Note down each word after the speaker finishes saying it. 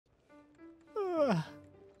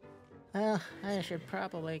Well, I should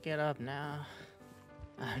probably get up now.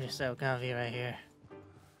 I'm just so comfy right here.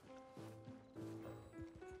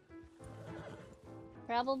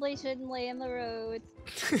 Probably shouldn't lay in the road.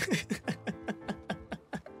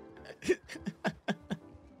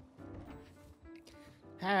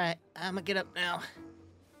 Alright, I'm gonna get up now.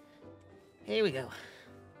 Here we go.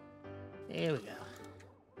 Here we go.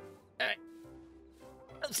 Alright.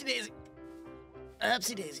 Upsy daisy.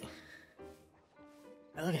 Upsy daisy.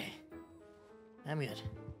 Okay. I'm good.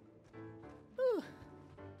 Whew.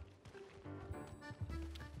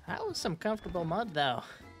 That was some comfortable mud, though.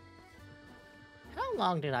 How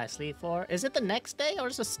long did I sleep for? Is it the next day, or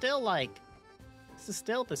is it still like... Is it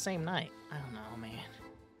still the same night? I don't know, man.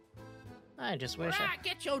 I just wish I...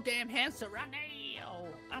 Get your damn hands right now.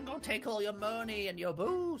 I'm gonna take all your money and your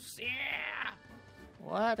booze, yeah.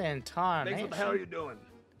 What in tarnation? Mix, what the hell are you doing?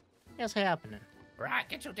 What's happening? Right,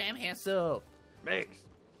 get your damn hands up. Mix.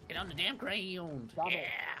 Get on the damn ground, yeah.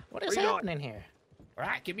 What is happening here?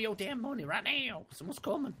 Right, give me your damn money right now. Someone's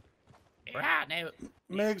coming. Right now.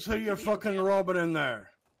 Mix, who you fucking robbing in there?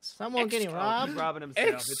 Someone getting robbed? He's robbing himself.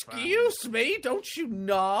 Excuse me, don't you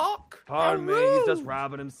knock? Pardon me, he's just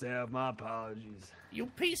robbing himself. My apologies. You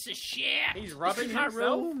piece of shit. He's robbing my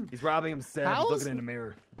himself? room. He's robbing himself. How's- He's looking in the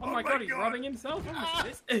mirror. Oh my god, he's robbing himself?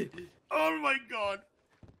 Oh my god.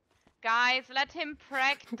 Guys, let him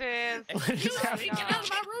practice. Excuse me, get out of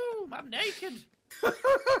my room. I'm naked.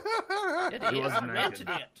 It He is, wasn't I'm naked. renting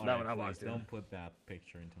it. Not when I Please walked in. don't put that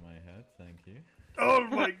picture into my head, thank you. Oh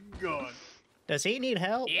my god. Does he need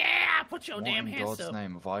help? Yeah, put your What damn in hands God's up.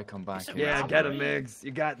 name have I come back It's a here? Yeah, robbery. get him, Miggs.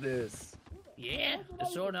 You got this. Yeah, the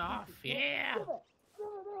sword off. Yeah.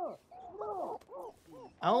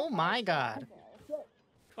 Oh my god.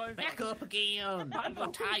 Back up again. I'm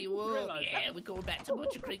gonna tie you up. Yeah, we're going back to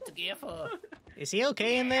Butcher Creek together. Is he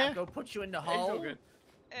okay in I'm there? gonna put you in the hole.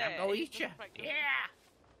 I'm gonna eat you. Yeah.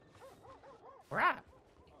 Right.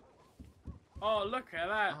 Oh, look at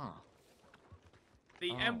that. Ah,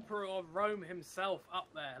 The Emperor of Rome himself up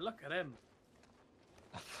there. Look at him.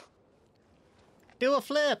 Do a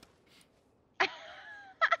flip.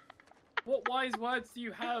 What wise words do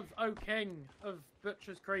you have, O King of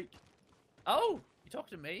Butcher's Creek? Oh, you talk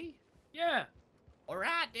to me? Yeah. All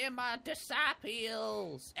right, then, my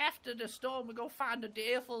disciples. After the storm, we go find the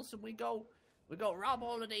devils and we go rob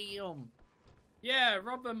all of them. Yeah,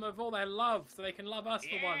 rob them of all their love so they can love us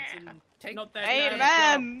for once and Take- not their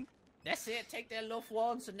Amen. That's it. Take their loved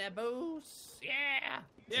ones and their booze. Yeah.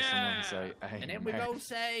 does Yeah. someone say amen? And then we go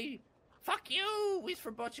say, "Fuck you." We's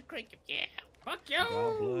from Butcher Creek. Yeah. Fuck you.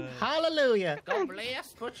 God bless. Hallelujah. God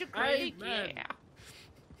bless Butcher Creek. Amen.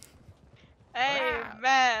 Yeah.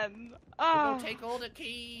 Amen. We Oh. go take all the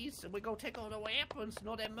keys and we go take all the weapons and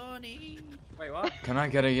all their money. Wait, what? Can I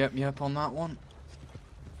get a yep on that one?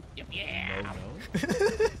 Yep, yeah. No, no.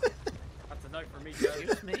 That's a note from me, Joe.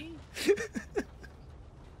 Excuse me.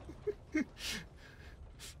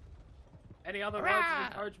 Any other words Alright. of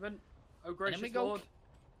encouragement? Oh, And gracious then we go, Lord.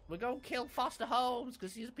 we go kill Foster Holmes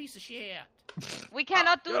because he's a piece of shit. We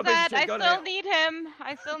cannot do you're a that. big I shit, go still now. need him.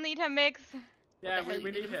 I still need him, Mix. Yeah, What the hell we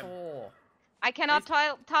you need him. for? I cannot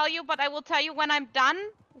tell you, but I will tell you when I'm done.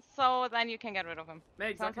 So then you can get rid of him.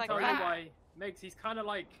 Megs, I Sounds can like tell that. you why. Megs, he's kind of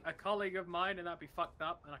like a colleague of mine, and that'd be fucked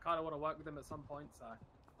up, and I kind of want to work with him at some point, so I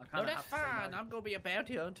No, kind of that's have to say fine. no. I'm gonna be a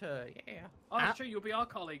bounty hunter. Yeah. Oh, that's true, you'll be our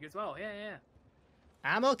colleague as well. Yeah, yeah.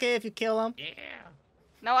 I'm okay if you kill him. Yeah.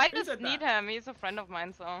 No, I Who just said need that? him. He's a friend of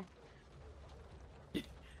mine, so. Did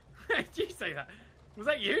you say that? Was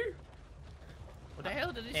that you? What the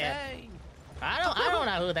hell did he Yeah. say? I don't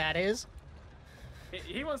know who that is.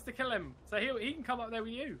 He wants to kill him, so he can come up there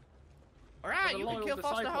with you. All right, a you can loyal kill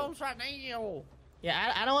Foster disciple. Holmes right now.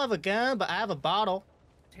 Yeah, I don't have a gun, but I have a bottle.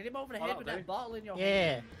 Hit him over the Oh, head with that'll that do. bottle in your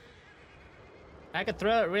Yeah. hand. I could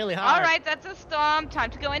throw it really hard. All right, that's a storm. Time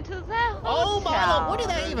to go into the hotel. Oh my lord, where did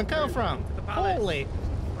that even come from? To the palace. Holy.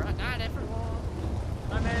 Right night, everyone.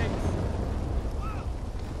 Hi, Megs.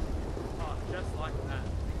 Oh, just like that.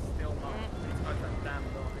 It's still not. It's got that damn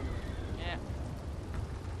door. Yeah.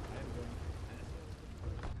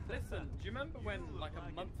 Listen, do you remember when, like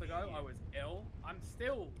a month ago, I was ill? I'm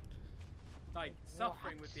still, like,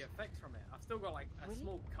 suffering with the effects from it. I've still got, like, a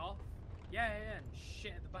small cough. Yeah, and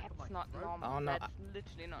shit at the back of my That's not throat. normal. Oh, no. That's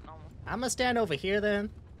literally not normal. I'm gonna stand over here then.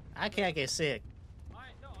 I can't get sick. No, I'm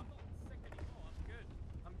not sick anymore. I'm good.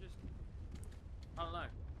 I'm just, I don't know.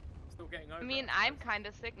 Still getting over I mean, it. I'm kind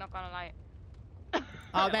of sick, not gonna lie.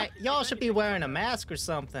 Oh, man, y'all should be wearing a mask or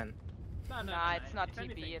something. No, Nah, it's not If TB,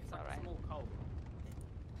 anything, it's like a alright. small cold.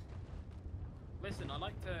 Listen, I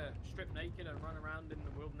like to strip naked and run around in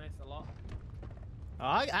the wilderness a lot. Oh,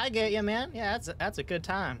 I get you, man. Yeah, that's a good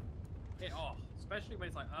time. Especially when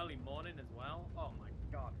it's like early morning as well. Oh my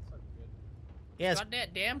god, it's so good. Yes. Got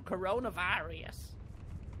that damn coronavirus.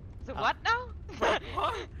 So what now? What?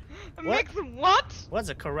 Mix what? What's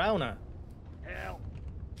a corona? Help.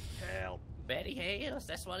 Help. Betty Hales,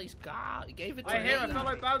 that's what he's got. He gave it to I hear a me.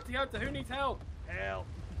 fellow bounty hunter. Who needs help? Help.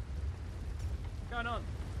 What's going on?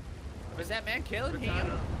 Was that man killing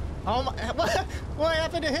him? Oh my! What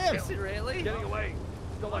happened to him? Is it really? Getting away.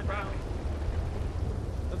 Still like brown.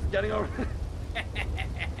 This is getting over.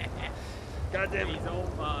 God damn it. He's all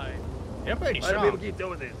fine. You're pretty Why do strong. people keep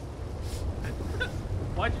doing this?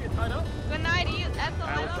 Why'd you get tied up? Good night, you asshole.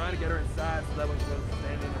 I was trying to get her inside so that when she was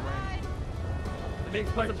standing in the rain. It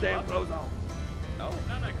makes put some damn clothes on. Oh,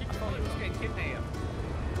 No, keep I thought he was getting kidnapped.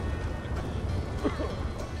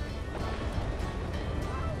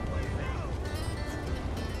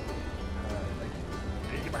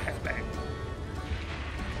 I need to get my hat back.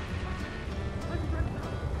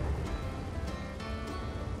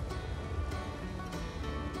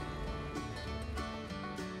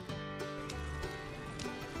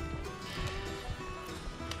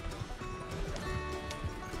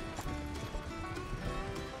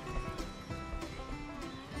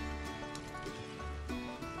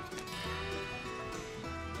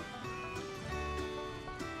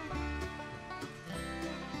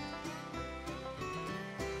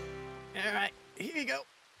 All right, here you go.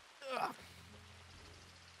 Ugh.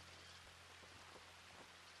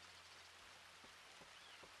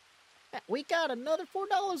 We got another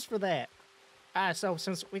 $4 for that. Alright, so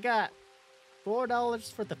since we got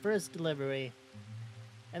 $4 for the first delivery,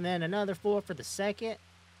 and then another 4 for the second,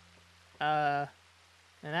 and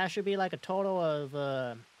that should be like a total of,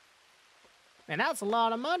 and that's a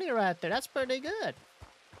lot of money right there. That's pretty good.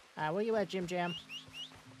 Alright, where you at, Jim Jam?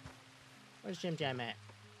 Where's Jim Jam at?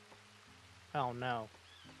 Oh no.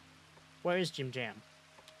 Where is Jim Jam?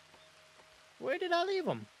 Where did I leave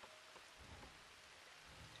him?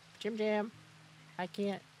 Jim Jam. I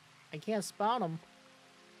can't spawn him.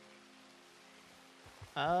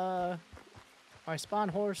 Our spawn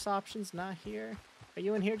horse options not here. Are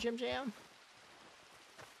you in here, Jim Jam?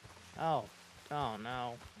 Oh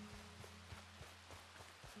no.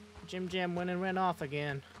 Jim Jam went and ran off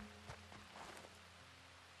again.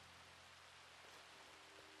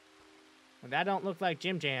 Well, that don't look like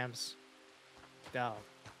Jim Jam's. Oh,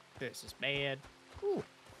 this is bad. Ooh,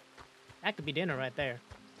 that could be dinner right there.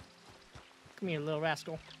 Come here, little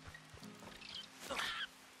rascal.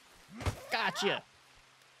 Gotcha.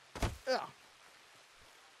 Ugh.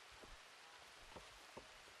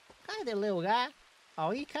 Hi there, little guy. Oh,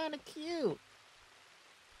 he kind of cute.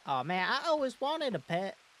 Oh man, I always wanted a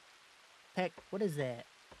pet. What is that?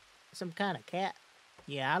 Some kind of cat?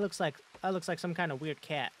 Yeah, that looks like some kind of weird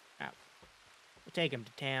cat. We'll take him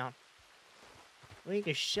to town. We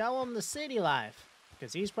can show him the city life.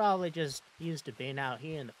 Because he's probably just used to being out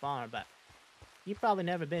here in the farm, but you've probably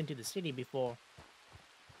never been to the city before.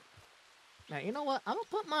 Now, you know what? I'm gonna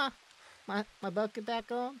put my bucket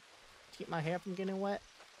back on to keep my hair from getting wet.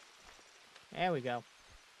 There we go.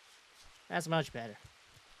 That's much better.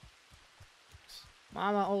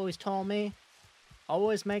 Mama always told me,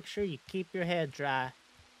 always make sure you keep your head dry.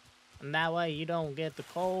 And that way you don't get the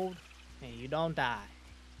cold and you don't die.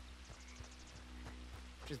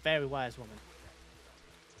 She's a very wise woman.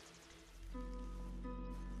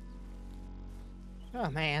 Oh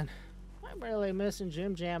man, I'm really missing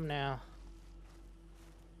Jim Jam now.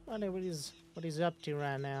 Wonder what he's up to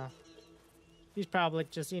right now. He's probably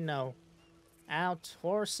just, you know, out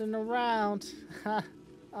horsing around.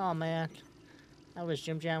 Oh man, I wish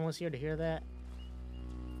Jim Jam was here to hear that.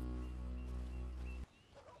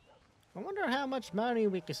 I wonder how much money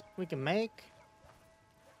we can make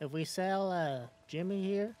if we sell Jimmy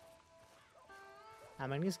here. I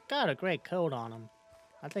mean, he's got a great coat on him.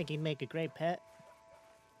 I think he'd make a great pet.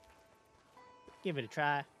 Give it a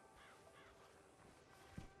try.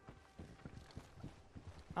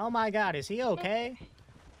 Oh my god, is he okay?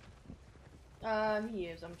 He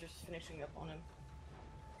is. I'm just finishing up on him.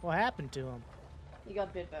 What happened to him? He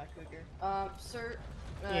got bit by a cougar. Sir,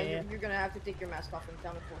 Yeah. you're gonna have to take your mask off in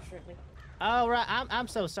town, unfortunately. Oh, right. I'm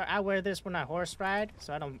so sorry. I wear this when I horse ride,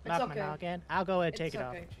 so I don't knock my okay. noggin in. I'll go ahead and take It's it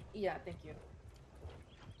okay. off. Yeah, thank you.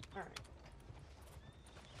 Alright.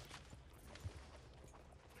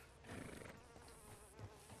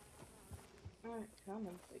 Alright, come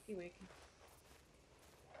on. Wakey wakey.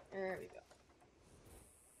 There we go.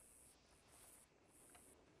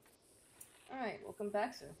 Alright, welcome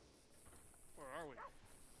back, sir. Where are we?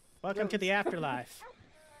 Welcome to the afterlife.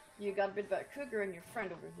 You got bit by a cougar and your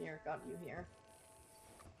friend over here got you here.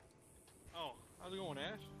 Oh, how's it going,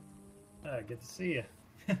 Ash? Good to see you.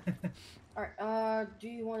 Alright, do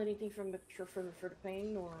you want anything from the cure for the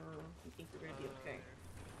pain, or you think you're gonna be okay?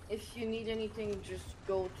 If you need anything, just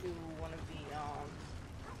go to one of the,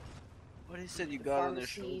 What is it you the got on their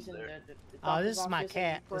pharmacies and shoulder? the Oh, this doctor's is my office, and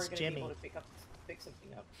cat. you're This is probably gonna be Jimmy. able to pick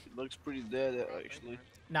something up. It looks pretty dead, actually.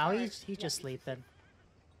 No, he's just sleeping.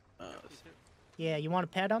 Uh, Yeah, you want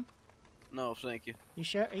to pet him? no, thank you. You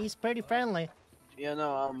sure? He's pretty friendly. Yeah,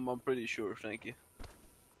 no, I'm pretty sure, thank you.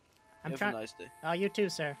 I'm Have trying. a nice day. Oh, you too,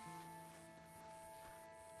 sir.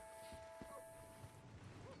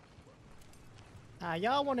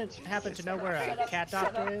 Y'all want to happen to know where a cat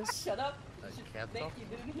doctor is? Shut up! A cat Thank doctor? you,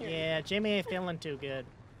 didn't hear me. Yeah, Jimmy ain't feeling too good.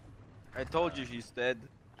 I told you she's dead.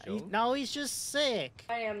 No, he's just sick.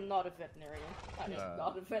 I am not a veterinarian. I am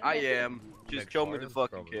not a I veterinarian. am. Just Next show me the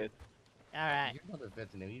part, fucking probably. kid. All right. You're not a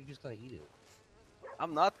veterinarian. You're just gonna eat it.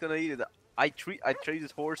 I'm not gonna eat it. I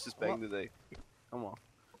treated horses back in the day. Come on.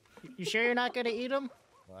 You sure you're not gonna eat him?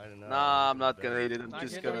 Well, I don't know. Nah, I'm not gonna eat it. I'm Not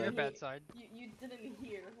just getting gonna. your bedside. You didn't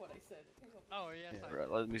hear what I said. Oh yes. Yeah, right,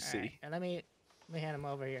 let me see. All right, and let me hand him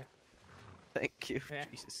over here. Thank you. Yeah.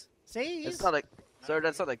 Jesus. See, That's he's, not a. Sir,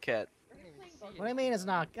 that's not a cat. what do you mean it's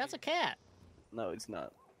not? That's a cat. No, it's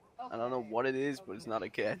not. I don't know what it is, but it's not a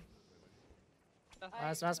cat.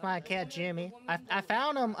 That's my cat Jimmy. I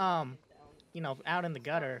found him you know, out in the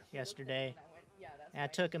gutter yesterday. And I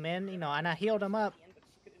took him in, you know, and I healed him up.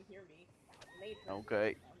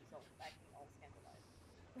 Okay.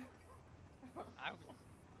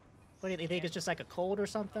 What do you think? It's just like a cold or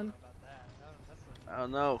something? I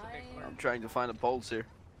don't know. I'm trying to find a pulse here.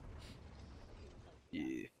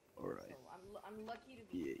 Yeah. All right. I'm lucky to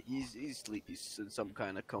be. Yeah, he's in some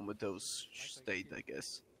kind of comatose state, I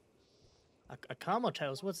guess. A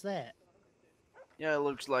comatose? What's that? Yeah, it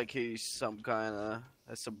looks like he's some kind of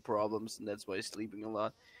has some problems, and that's why he's sleeping a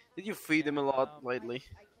lot. Did you feed him a lot lately?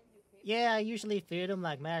 Yeah, I usually feed him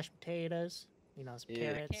like mashed potatoes, you know, some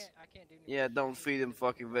Yeah. carrots. Yeah, don't feed him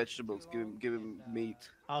fucking vegetables. Give him meat.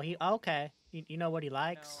 Oh, okay. You know what he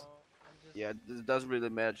likes? Yeah, it doesn't really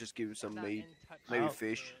matter. Just give him some meat, maybe Oh.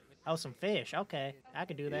 fish. Oh, some fish. Okay, I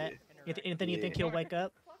could do that. Anything you think Yeah. he'll wake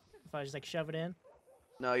up if I just like shove it in?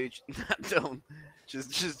 No, you don't.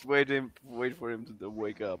 Just wait for him to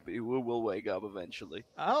wake up. He will wake up eventually.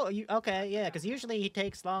 Oh, okay? Yeah, because usually he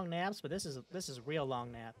takes long naps, but this is a real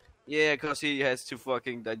long nap. Yeah, cause he has to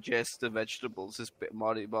fucking digest the vegetables his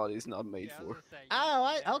body's not made for.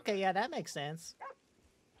 Oh, okay, yeah, that makes sense.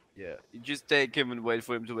 Yeah, you just take him and wait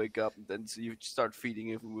for him to wake up, and then you start feeding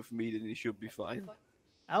him with meat, and he should be fine.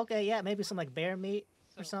 Okay, yeah, maybe some like bear meat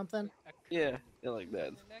or something. Yeah, like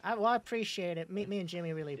that. I appreciate it. Me and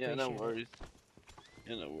Jimmy really Yeah, appreciate no worries.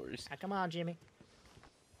 Yeah, no worries. it. Come on, Jimmy.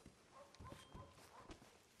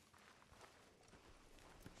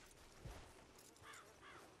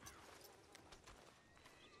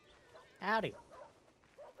 Howdy.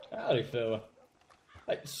 Howdy, fella.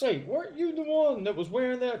 Hey, say, weren't you the one that was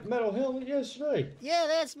wearing that metal helmet yesterday? Yeah,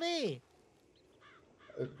 that's me.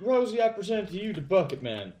 Rosie, I present to you the Bucket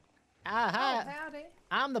Man. Hi. Howdy.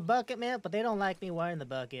 I'm the bucket man, but they don't like me wearing the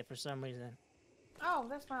bucket for some reason. Oh,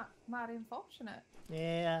 that's mighty unfortunate.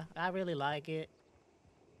 Yeah, I really like it.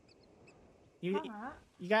 You Alright.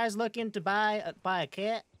 you guys looking to buy a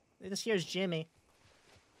cat? This here's Jimmy.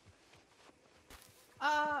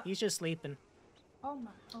 He's just sleeping. Oh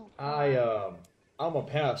my. Oh. I'm a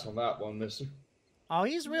pass on that one, mister. Oh,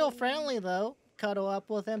 he's real friendly though. Cuddle up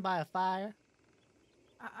with him by a fire.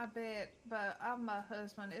 I bet, but I'm a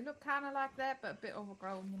husband. It looked kind of like that, but a bit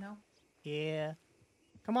overgrown, you know. Yeah.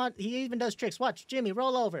 Come on, he even does tricks. Watch, Jimmy,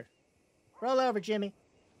 roll over. Roll over, Jimmy.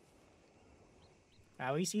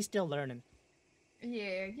 Oh, he's still learning.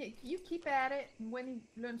 Yeah, you keep at it, and when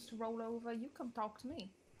he learns to roll over, you come talk to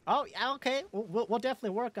me. Oh, yeah, okay. We'll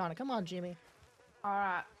definitely work on it. Come on, Jimmy. All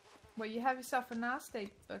right. Well, you have yourself a nice day,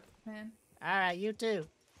 Bucket Man. All right, you too.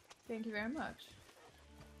 Thank you very much.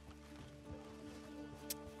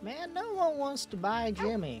 Man, no one wants to buy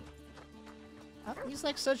Jimmy. He's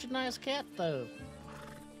like such a nice cat, though.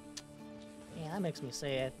 Yeah, that makes me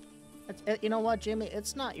sad. You know what, Jimmy?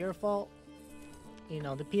 It's not your fault. You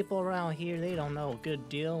know, the people around here, they don't know a good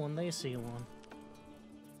deal when they see one.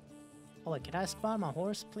 Oh, wait, can I spawn my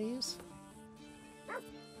horse, please?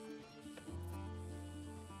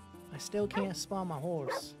 I still can't spawn my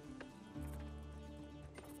horse.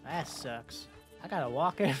 That sucks. I gotta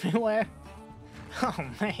walk everywhere. Oh,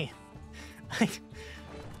 man.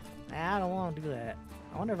 I don't want to do that.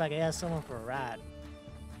 I wonder if I could ask someone for a ride.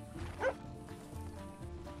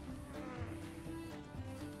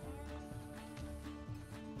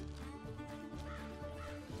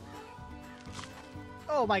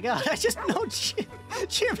 Oh my god, I just know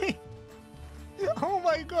Jimmy! Oh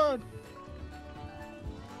my god!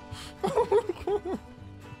 Oh my god!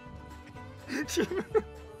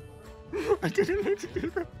 I didn't mean to do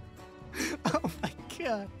that. Oh my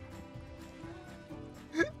god.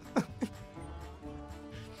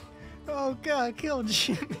 Oh god, kill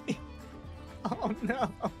Jimmy. Oh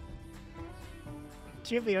no.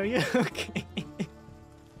 Jimmy, are you okay?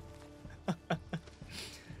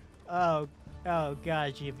 Oh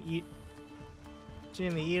god,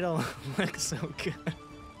 Jimmy, you don't look so good.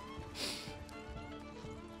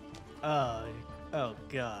 Oh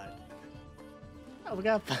god. Oh, we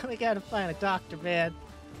gotta find a doctor, man.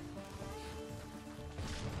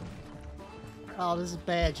 Oh, this is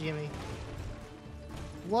bad, Jimmy.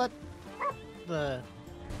 What the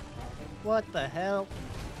hell?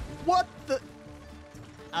 What the?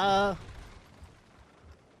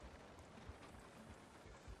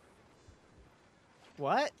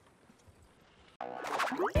 What?